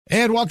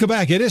And welcome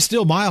back. It is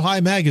still Mile High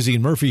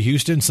Magazine, Murphy,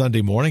 Houston,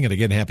 Sunday morning. And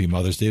again, happy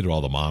Mother's Day to all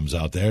the moms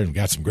out there. And we've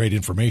got some great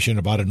information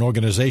about an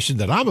organization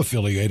that I'm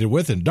affiliated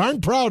with and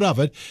darn proud of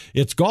it.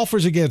 It's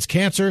Golfers Against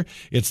Cancer.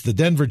 It's the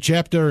Denver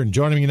chapter. And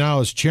joining me now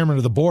is chairman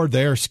of the board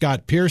there,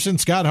 Scott Pearson.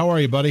 Scott, how are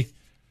you, buddy?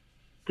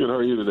 Good. How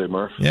are you today,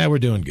 Murph? Yeah, we're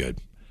doing good.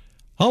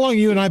 How long have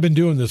you and I been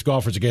doing this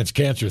Golfers Against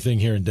Cancer thing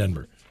here in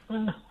Denver?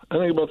 I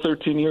think about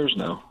 13 years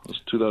now. It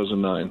was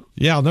 2009.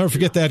 Yeah, I'll never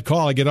forget that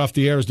call. I get off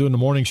the air. I was doing the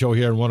morning show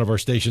here in one of our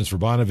stations for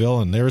Bonneville,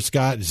 and there's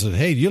Scott. He said,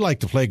 hey, do you like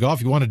to play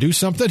golf? You want to do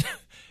something?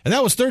 And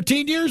that was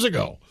 13 years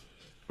ago.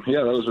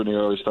 Yeah, that was when you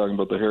were always talking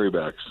about the hairy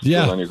backs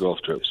on your golf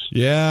trips.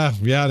 Yeah,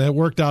 that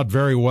worked out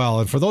very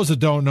well. And for those that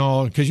don't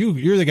know, because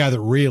you're the guy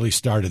that really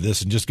started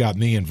this and just got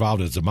me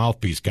involved as a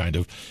mouthpiece, kind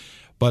of.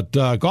 But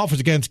Golfers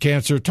Against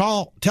Cancer,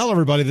 tell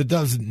everybody that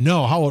doesn't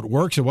know how it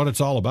works and what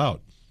it's all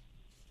about.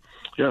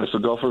 Yeah, so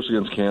Golfers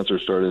Against Cancer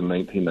started in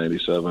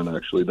 1997,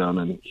 actually down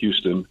in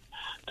Houston,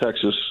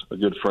 Texas. A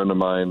good friend of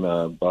mine,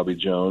 Bobby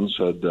Jones,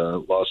 had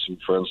lost some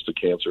friends to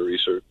cancer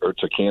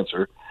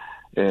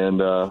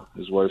and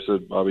his wife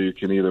said, "Bobby, you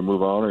can either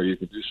move on or you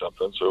can do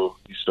something." So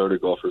he started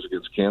Golfers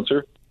Against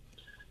Cancer.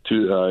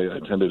 I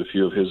attended a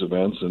few of his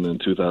events, and in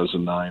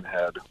 2009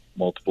 had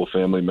multiple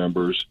family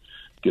members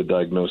get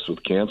diagnosed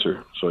with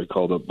cancer. So I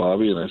called up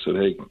Bobby and I said,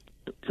 "Hey,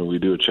 can we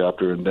do a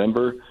chapter in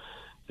Denver?"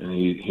 And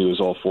he was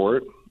all for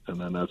it. And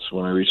then that's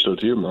when I reached out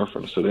to you, Murph,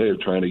 and I said, hey, I'm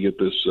trying to get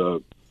this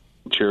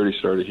charity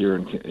started here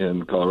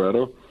in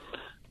Colorado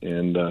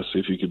and see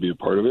if you could be a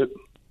part of it.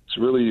 It's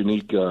a really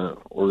unique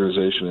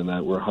organization in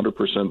that we're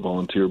 100%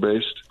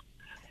 volunteer-based.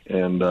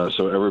 And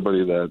so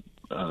everybody that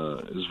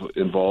is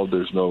involved,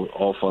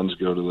 all funds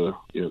go to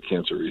the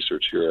cancer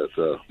research here at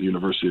the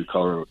University of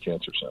Colorado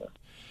Cancer Center.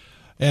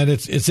 And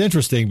it's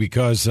interesting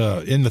because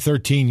in the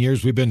 13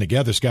 years we've been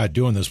together, Scott,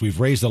 doing this, we've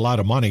raised a lot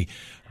of money,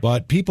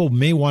 but people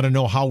may want to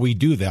know how we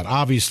do that.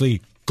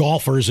 Obviously,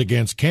 Golfers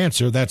Against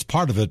Cancer, that's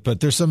part of it, but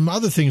there's some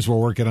other things we're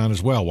working on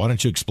as well. Why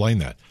don't you explain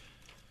that?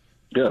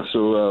 Yeah,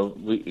 so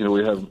we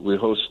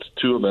host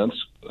two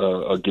events,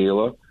 a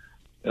gala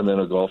and then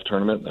a golf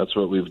tournament. That's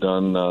what we've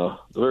done. The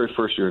very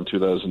first year in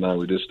 2009,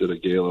 we just did a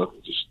gala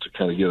just to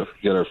kind of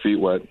get our feet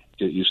wet,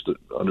 get used to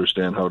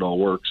understand how it all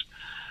works.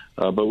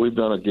 But we've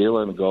done a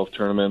gala and a golf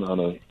tournament on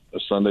a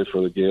Sunday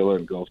for the gala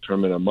and golf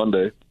tournament on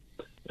Monday.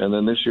 And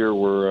then this year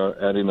we're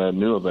adding a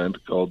new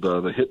event called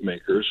the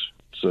Hitmakers.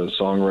 It's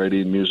a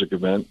songwriting music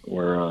event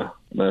where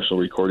national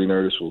recording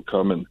artists will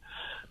come and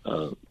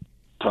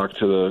talk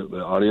to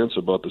the audience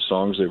about the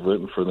songs they've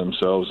written for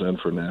themselves and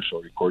for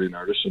national recording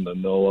artists, and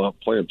then they'll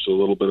play them. So a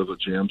little bit of a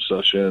jam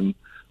session,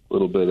 a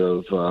little bit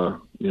of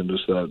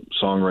just that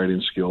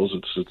songwriting skills.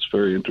 It's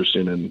very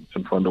interesting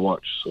and fun to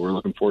watch. So we're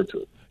looking forward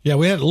to it. Yeah,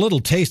 we had a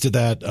little taste of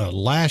that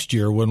last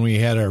year when we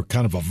had our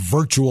kind of a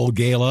virtual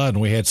gala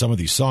and we had some of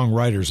these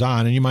songwriters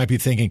on. And you might be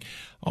thinking,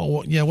 oh,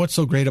 well, yeah, what's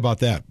so great about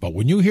that? But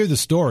when you hear the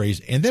stories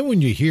and then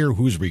when you hear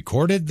who's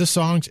recorded the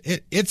songs,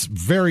 it's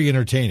very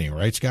entertaining,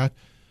 right, Scott?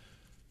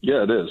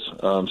 Yeah, it is.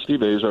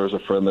 Steve Azar is a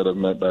friend that I've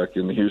met back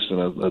in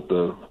Houston at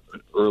the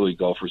early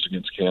Golfers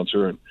Against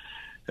Cancer.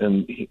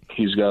 And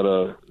he's got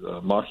a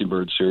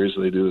Mockingbird series.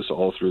 They do this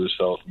all through the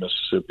South,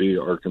 Mississippi,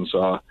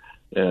 Arkansas,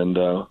 and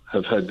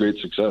have had great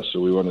success.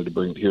 So we wanted to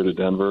bring it here to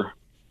Denver.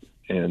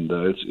 And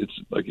it's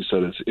like you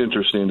said, it's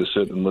interesting to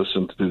sit and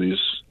listen to these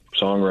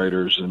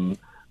songwriters. And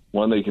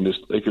one, they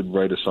could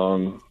write a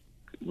song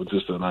with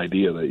just an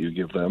idea that you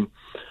give them.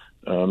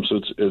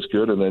 So it's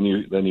good. And then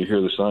you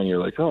hear the song,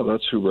 you're like, oh,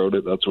 that's who wrote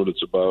it. That's what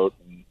it's about.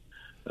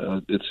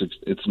 And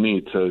it's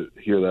neat to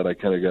hear that. I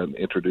kind of got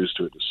introduced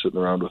to it, just sitting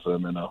around with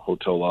them in a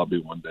hotel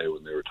lobby one day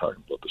when they were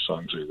talking about the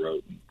songs they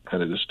wrote and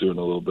kind of just doing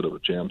a little bit of a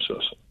jam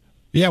session.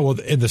 Yeah, well,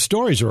 and the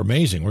stories are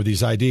amazing where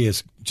these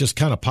ideas just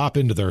kind of pop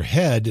into their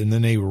head and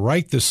then they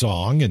write the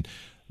song and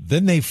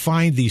then they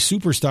find these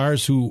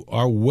superstars who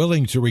are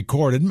willing to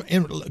record it.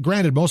 And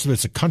granted, most of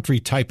it's a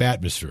country-type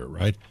atmosphere,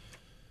 right?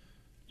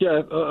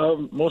 Yeah,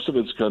 most of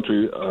it's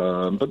country,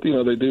 but,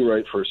 they do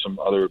write for some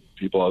other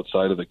people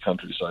outside of the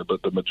countryside,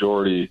 but the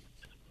majority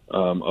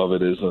of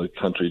it is a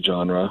country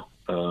genre.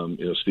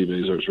 Steve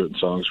Azar's written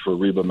songs for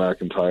Reba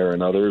McEntire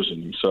and others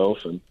and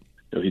himself, and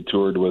he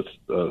toured with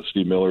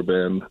Steve Miller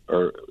Band,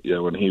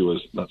 when he was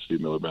not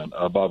Steve Miller Band,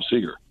 Bob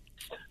Seger.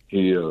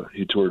 He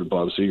toured with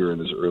Bob Seger in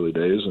his early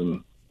days,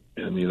 and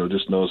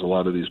just knows a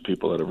lot of these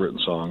people that have written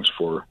songs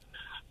for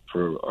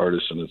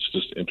artists, and it's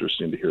just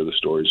interesting to hear the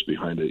stories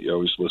behind it. You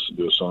always listen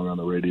to a song on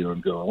the radio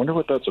and go, I wonder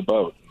what that's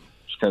about.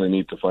 It's kind of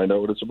neat to find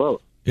out what it's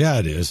about. Yeah,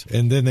 it is.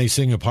 And then they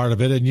sing a part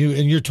of it, and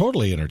you're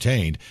totally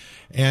entertained.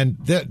 And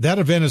that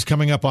event is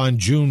coming up on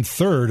June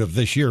 3rd of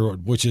this year,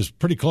 which is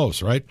pretty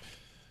close, right?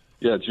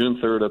 Yeah, June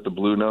 3rd at the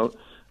Blue Note.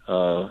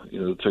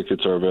 The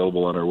tickets are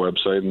available on our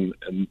website,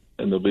 and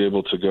they'll be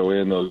able to go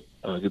in. They'll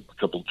get a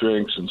couple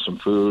drinks and some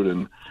food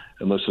and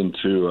listen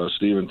to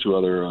Steve and two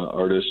other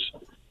artists,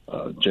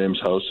 James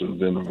House and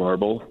Vin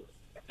Varble.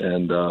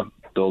 And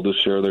they'll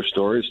just share their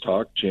stories,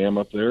 talk, jam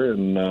up there.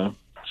 And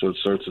so it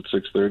starts at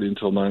 6:30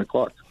 until 9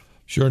 o'clock.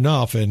 Sure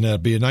enough,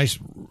 and be a nice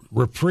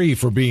reprieve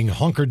for being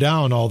hunkered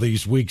down all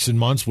these weeks and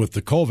months with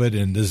the COVID,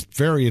 and is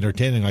very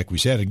entertaining, like we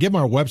said. And give them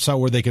our website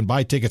where they can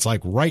buy tickets, like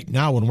right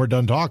now when we're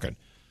done talking.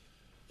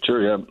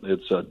 Sure, yeah.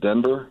 It's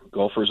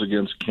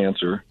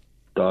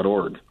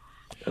DenverGolfersAgainstCancer.org.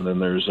 And then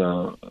there's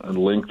a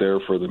link there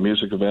for the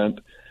music event,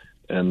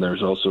 and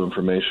there's also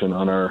information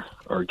on our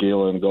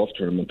gala and golf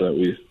tournament that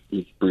we've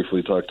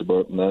briefly talked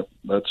about, and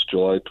that's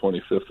July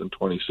 25th and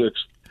 26th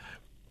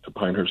at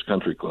Pinehurst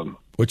Country Club.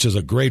 Which is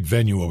a great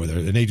venue over there,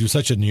 and they do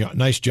such a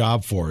nice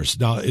job for us.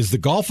 Now, is the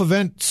golf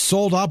event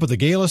sold out, but the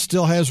gala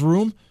still has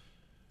room?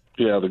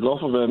 Yeah, the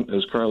golf event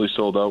is currently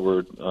sold out.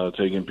 We're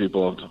taking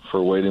people out for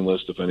a waiting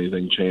list if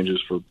anything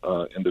changes for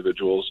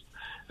individuals.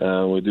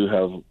 We do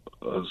have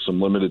some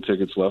limited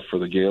tickets left for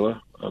the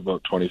gala,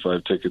 about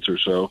 25 tickets or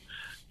so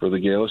for the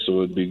gala, so it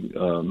would be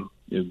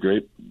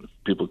great if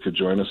people could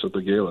join us at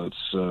the gala.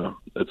 It's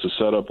a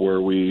setup where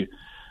we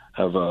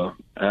have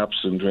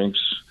apps and drinks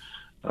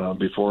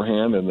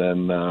beforehand, and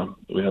then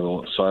we have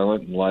a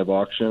silent and live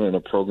auction and a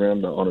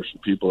program to honor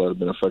some people that have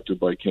been affected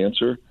by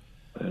cancer.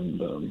 And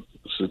so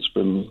it's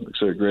been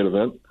a great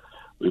event.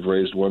 We've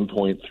raised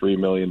 $1.3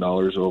 million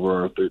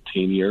over our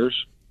 13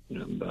 years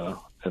and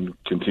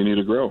continue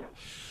to grow.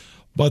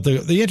 But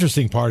the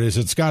interesting part is,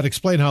 Scott,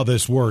 explain how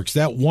this works.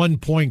 That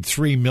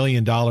 $1.3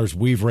 million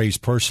we've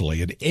raised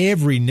personally, and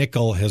every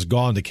nickel has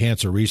gone to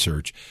cancer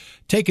research.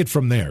 Take it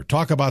from there.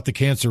 Talk about the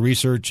cancer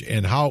research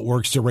and how it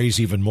works to raise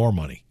even more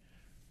money.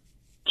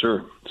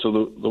 Sure. So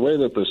the way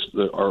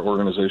that our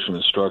organization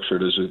is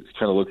structured is you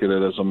kind of look at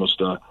it as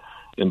almost a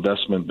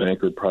investment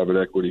bank or private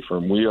equity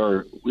firm. We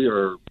are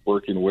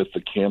working with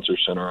the Cancer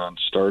Center on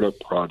startup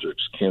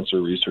projects,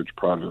 cancer research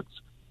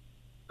projects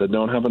that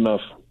don't have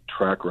enough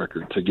track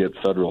record to get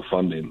federal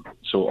funding.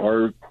 So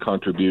our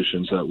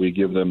contributions that we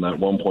give them, that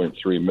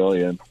 $1.3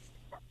 million,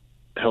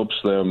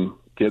 helps them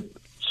get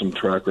some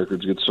track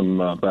records, get some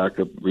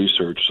backup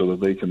research, so that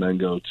they can then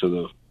go to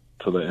the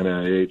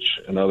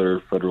NIH and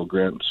other federal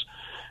grants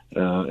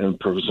and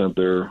present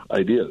their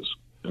ideas.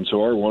 And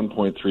so our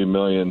 $1.3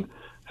 million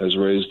has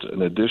raised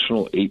an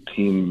additional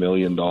 $18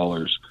 million.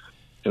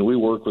 And we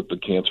work with the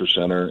Cancer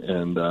Center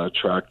and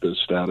track the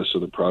status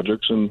of the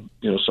projects. And,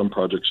 some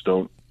projects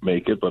don't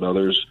make it, but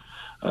others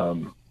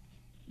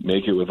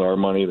make it with our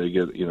money. They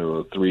get, a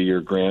 3-year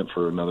grant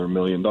for another $1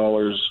 million.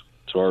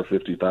 So our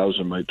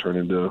 $50,000 might turn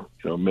into,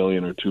 $1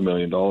 million or $2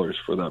 million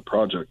for that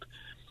project.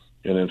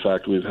 And in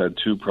fact, we've had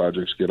 2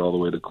 projects get all the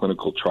way to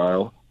clinical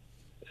trial.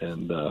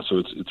 And so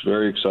it's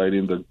very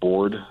exciting. The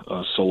board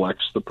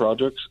selects the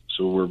projects.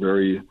 So we're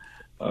very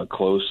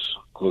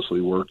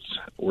closely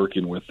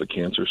working with the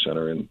Cancer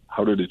Center and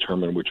how to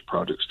determine which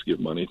projects to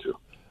give money to.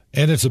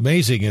 And it's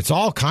amazing. It's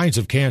all kinds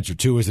of cancer,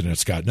 too, isn't it,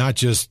 Scott? Not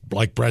just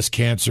like breast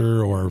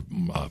cancer or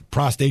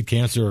prostate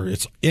cancer.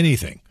 It's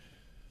anything.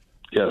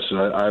 Yes,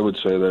 I would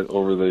say that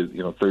over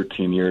the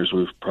 13 years,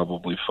 we've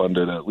probably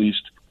funded at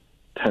least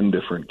 10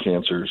 different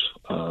cancers.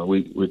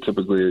 We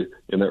typically,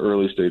 in the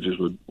early stages,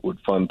 would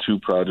fund 2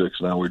 projects.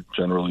 Now we're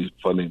generally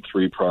funding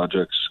 3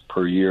 projects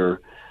per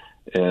year.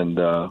 And,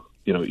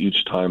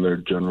 each time they're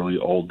generally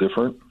all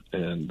different.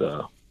 And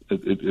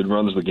it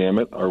runs the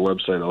gamut. Our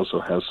website also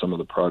has some of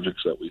the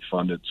projects that we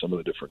funded, some of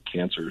the different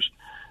cancers.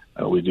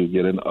 We do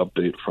get an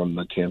update from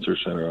the Cancer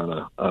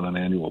Center on an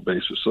annual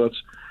basis. So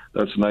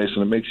that's nice,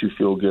 and it makes you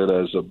feel good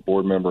as a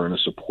board member and a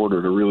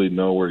supporter to really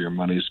know where your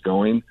money's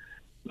going.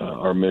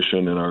 Our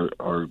mission and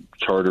our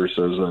charter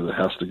says that it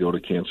has to go to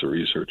cancer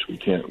research. We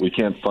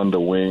can't fund a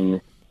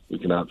wing. We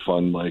cannot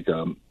fund like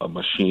a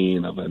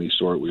machine of any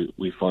sort.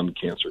 We fund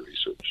cancer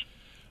research.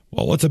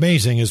 Well, what's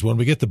amazing is when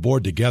we get the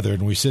board together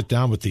and we sit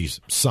down with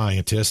these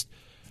scientists,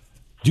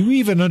 do you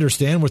even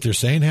understand what they're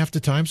saying half the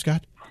time,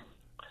 Scott?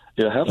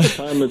 Yeah, half the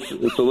time it's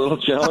a little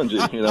challenging,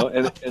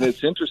 and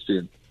it's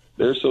interesting.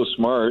 They're so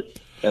smart,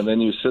 and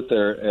then you sit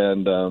there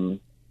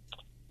and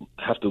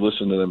have to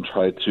listen to them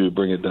try to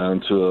bring it down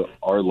to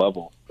our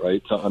level,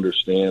 right, to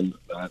understand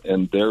that.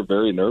 And they're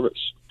very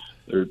nervous.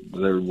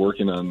 They're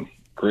working on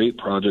great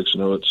projects,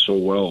 know it so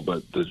well,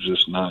 but they're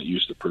just not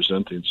used to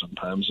presenting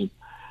sometimes. And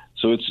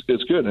so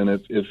it's good, and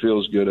it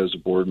feels good as a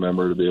board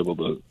member to be able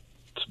to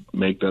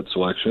make that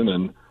selection.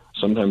 And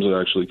sometimes it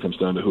actually comes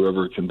down to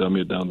whoever can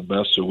dummy it down the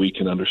best so we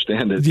can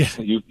understand it. Yeah.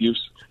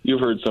 You've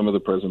heard some of the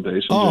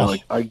presentations. Oh. You're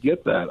like, I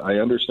get that. I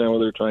understand what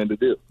they're trying to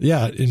do.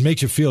 Yeah, it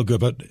makes you feel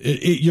good. But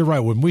you're right.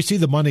 When we see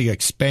the money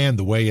expand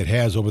the way it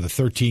has over the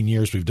 13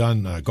 years we've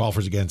done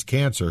Golfers Against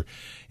Cancer,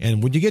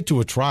 and when you get to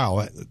a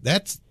trial,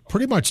 that's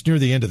pretty much near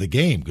the end of the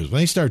game, because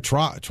when they start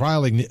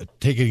trialing,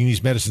 taking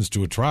these medicines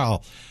to a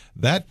trial,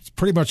 that's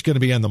pretty much going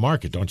to be on the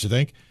market, don't you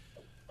think?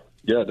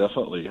 Yeah,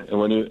 definitely. And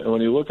when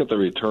you look at the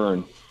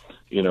return,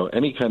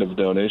 any kind of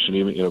donation,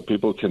 even,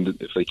 people can,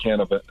 if they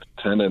can't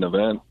attend an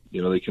event,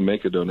 they can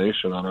make a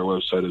donation on our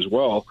website as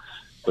well.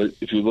 But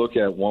if you look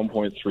at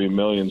 1.3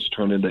 million's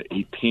turned into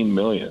 18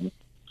 million,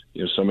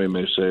 somebody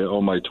may say, oh,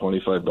 my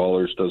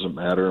 $25 doesn't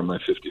matter and my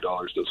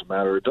 $50 doesn't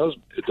matter. It does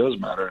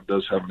matter. It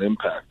does have an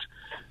impact.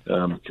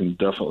 Can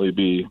definitely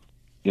be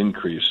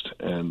increased.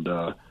 And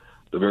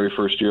the very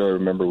first year, I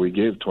remember we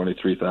gave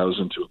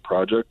 $23,000 to a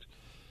project,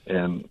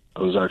 and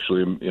I was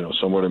actually,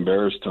 somewhat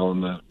embarrassed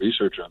telling the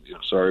researcher,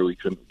 sorry we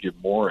couldn't give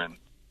more, and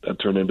that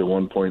turned into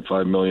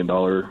 $1.5 million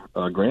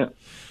grant.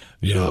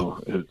 Yeah.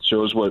 So it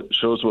shows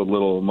what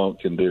little amount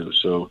can do.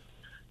 So,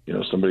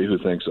 somebody who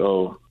thinks,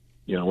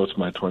 what's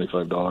my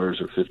 $25 or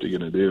 $50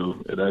 going to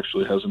do? It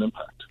actually has an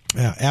impact.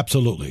 Yeah,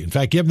 absolutely. In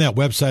fact, give them that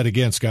website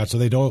again, Scott, so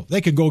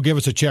they can go give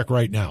us a check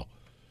right now.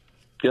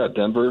 Yeah,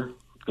 Denver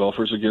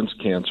Golfers Against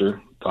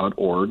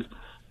Cancer.org.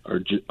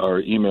 Our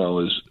email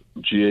is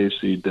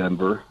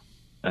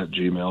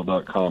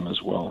gacdenver@gmail.com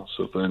as well.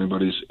 So if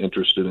anybody's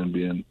interested in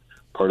being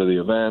part of the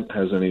event,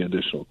 has any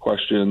additional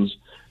questions,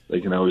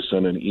 they can always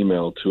send an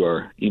email to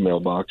our email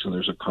box, and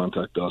there's a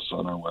contact us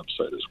on our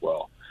website as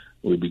well.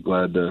 We'd be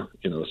glad to,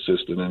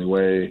 assist in any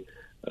way.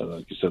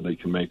 Like you said, they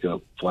can make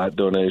a flat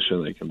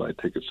donation. They can buy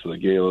tickets to the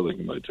gala. They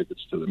can buy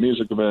tickets to the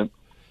music event.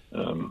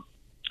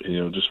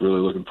 Just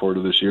really looking forward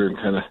to this year and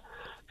kind of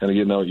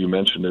getting out. You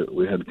mentioned it.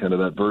 We had kind of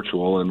that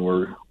virtual, and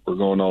we're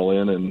going all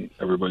in, and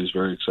everybody's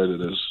very excited.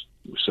 As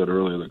we said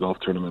earlier, the golf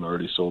tournament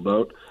already sold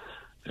out,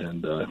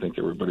 and I think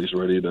everybody's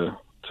ready to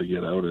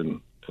get out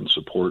and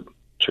support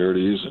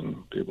charities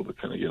and be able to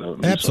kind of get out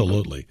and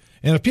absolutely.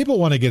 And if people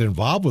want to get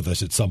involved with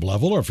us at some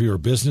level, or if you're a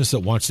business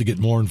that wants to get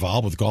more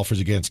involved with Golfers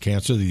Against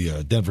Cancer,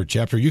 the Denver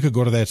chapter, you could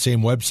go to that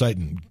same website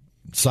and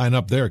sign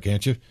up there,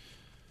 can't you?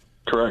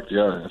 Correct,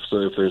 yeah. If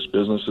there's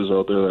businesses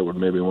out there that would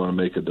maybe want to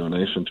make a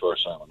donation to our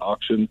silent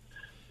auction,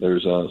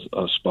 there's a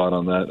spot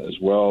on that as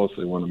well. If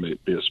they want to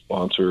be a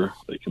sponsor,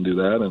 they can do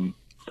that. And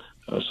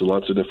so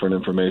lots of different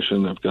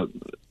information. I've got,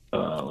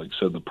 like I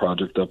said, the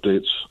project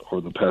updates for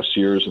the past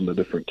years and the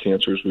different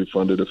cancers we've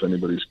funded. If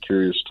anybody's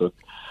curious to,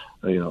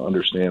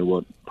 understand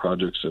what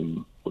projects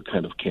and what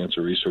kind of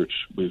cancer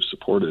research we've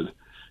supported,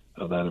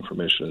 that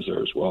information is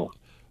there as well.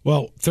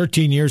 Well,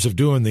 13 years of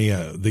doing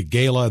the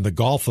gala and the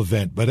golf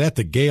event, but at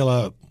the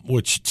gala,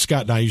 which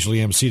Scott and I usually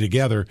MC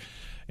together,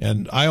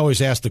 and I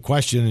always ask the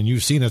question, and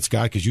you've seen it,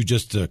 Scott, because you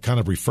just kind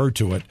of referred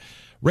to it.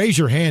 Raise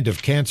your hand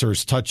if cancer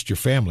has touched your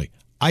family.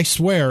 I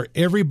swear,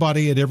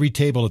 everybody at every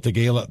table at the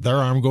gala, their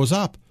arm goes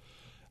up.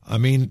 I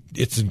mean,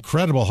 it's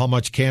incredible how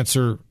much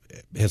cancer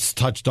has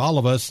touched all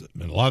of us.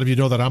 And a lot of you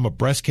know that I'm a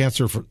breast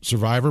cancer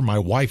survivor. My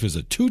wife is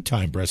a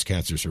 2-time breast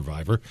cancer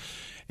survivor.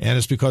 And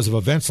it's because of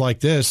events like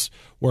this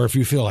where if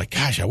you feel like,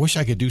 gosh, I wish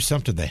I could do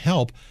something to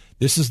help,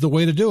 this is the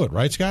way to do it.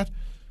 Right, Scott?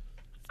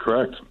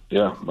 Correct.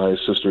 Yeah. My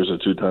sister is a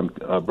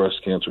 2-time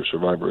breast cancer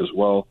survivor as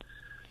well.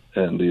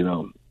 And,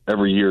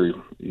 every year,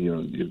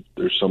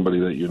 there's somebody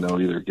that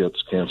either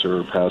gets cancer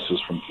or passes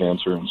from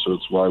cancer. And so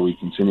it's why we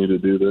continue to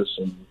do this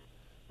and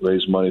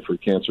raise money for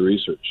cancer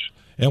research.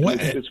 And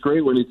it's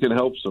great when you can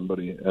help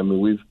somebody. I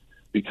mean,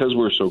 because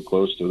we're so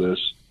close to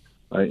this,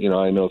 I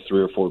know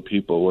 3 or 4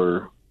 people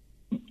where,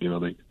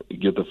 they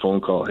get the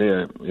phone call,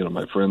 hey,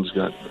 my friend's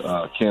got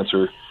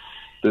cancer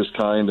this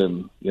kind,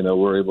 and,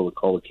 we're able to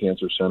call the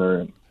cancer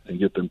center and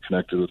get them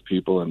connected with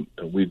people. And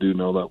we do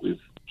know that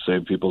we've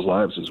saved people's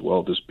lives as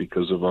well, just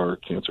because of our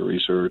cancer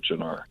research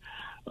and our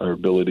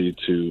ability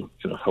to,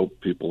 help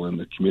people in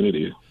the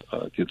community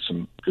get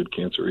some good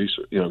cancer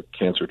research,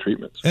 cancer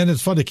treatments. And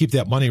it's fun to keep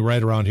that money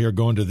right around here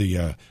going to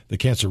the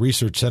Cancer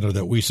Research Center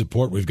that we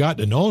support. We've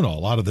gotten to know a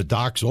lot of the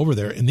docs over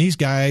there, and these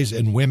guys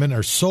and women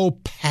are so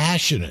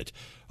passionate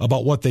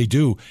about what they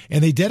do,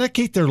 and they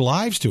dedicate their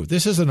lives to it.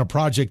 This isn't a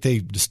project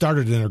they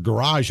started in a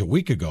garage a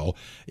week ago.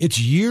 It's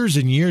years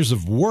and years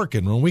of work,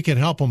 and when we can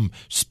help them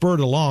spur it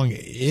along,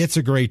 it's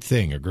a great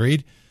thing.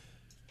 Agreed?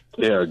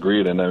 Yeah,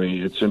 agreed. And I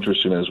mean, it's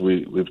interesting, as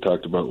we've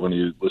talked about when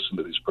you listen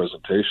to these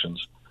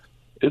presentations,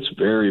 it's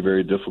very,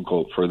 very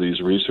difficult for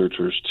these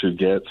researchers to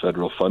get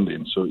federal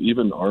funding. So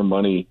even our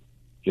money,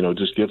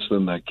 just gets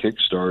them that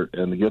kickstart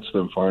and gets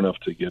them far enough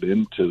to get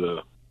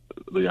into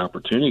the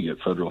opportunity to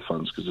get federal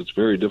funds, because it's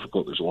very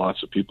difficult. There's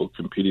lots of people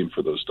competing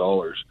for those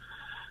dollars.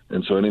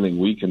 And so anything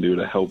we can do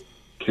to help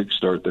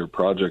kickstart their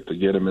project to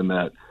get them in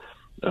that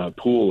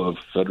pool of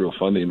federal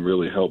funding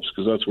really helps,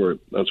 because that's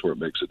where it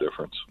makes a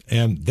difference.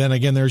 And then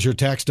again, there's your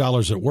tax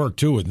dollars at work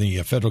too, and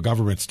the federal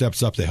government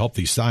steps up to help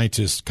these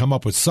scientists come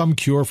up with some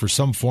cure for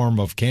some form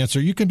of cancer.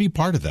 You can be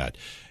part of that,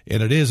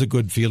 and it is a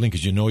good feeling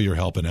because you're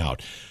helping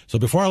out. So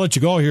before I let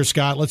you go here,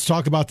 Scott, let's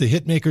talk about the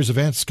Hitmakers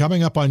events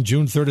coming up on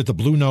June 3rd at the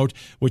Blue Note,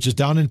 which is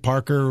down in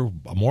Parker.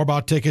 More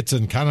about tickets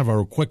and kind of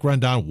a quick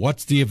rundown.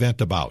 What's the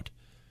event about?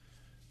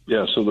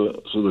 Yeah, so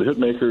the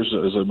Hitmakers,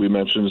 as we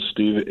mentioned,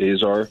 Steve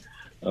Azar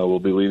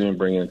will be leading and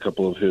bringing a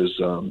couple of his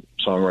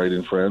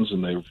songwriting friends,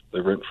 and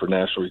they've written for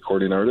national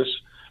recording artists.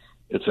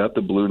 It's at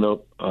the Blue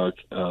Note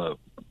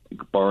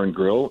Bar and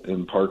Grill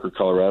in Parker,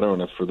 Colorado,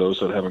 and for those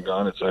that haven't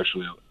gone, it's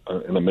actually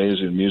an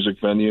amazing music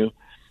venue.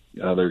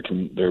 They're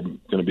going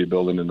to be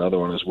building another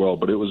one as well,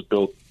 but it was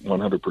built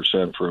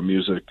 100% for a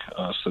music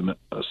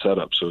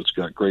setup, so it's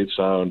got great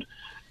sound,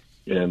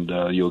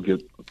 and you'll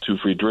get 2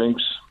 free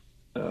drinks,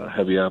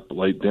 heavy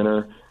light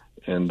dinner,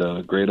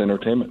 and great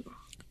entertainment.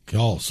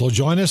 Oh, so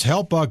join us.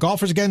 Help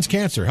Golfers Against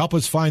Cancer. Help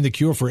us find the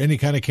cure for any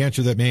kind of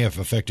cancer that may have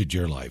affected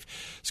your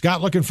life. Scott,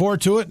 looking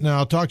forward to it, and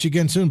I'll talk to you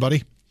again soon,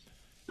 buddy.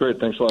 Great.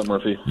 Thanks a lot,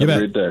 Murphy. You Have bet.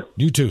 a great day.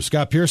 You too.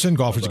 Scott Pearson,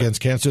 Golfers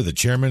Against Cancer, the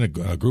chairman,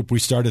 a group we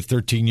started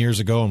 13 years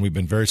ago, and we've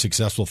been very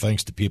successful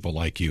thanks to people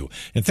like you.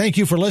 And thank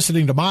you for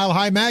listening to Mile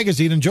High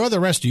Magazine. Enjoy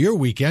the rest of your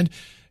weekend,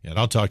 and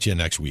I'll talk to you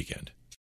next weekend.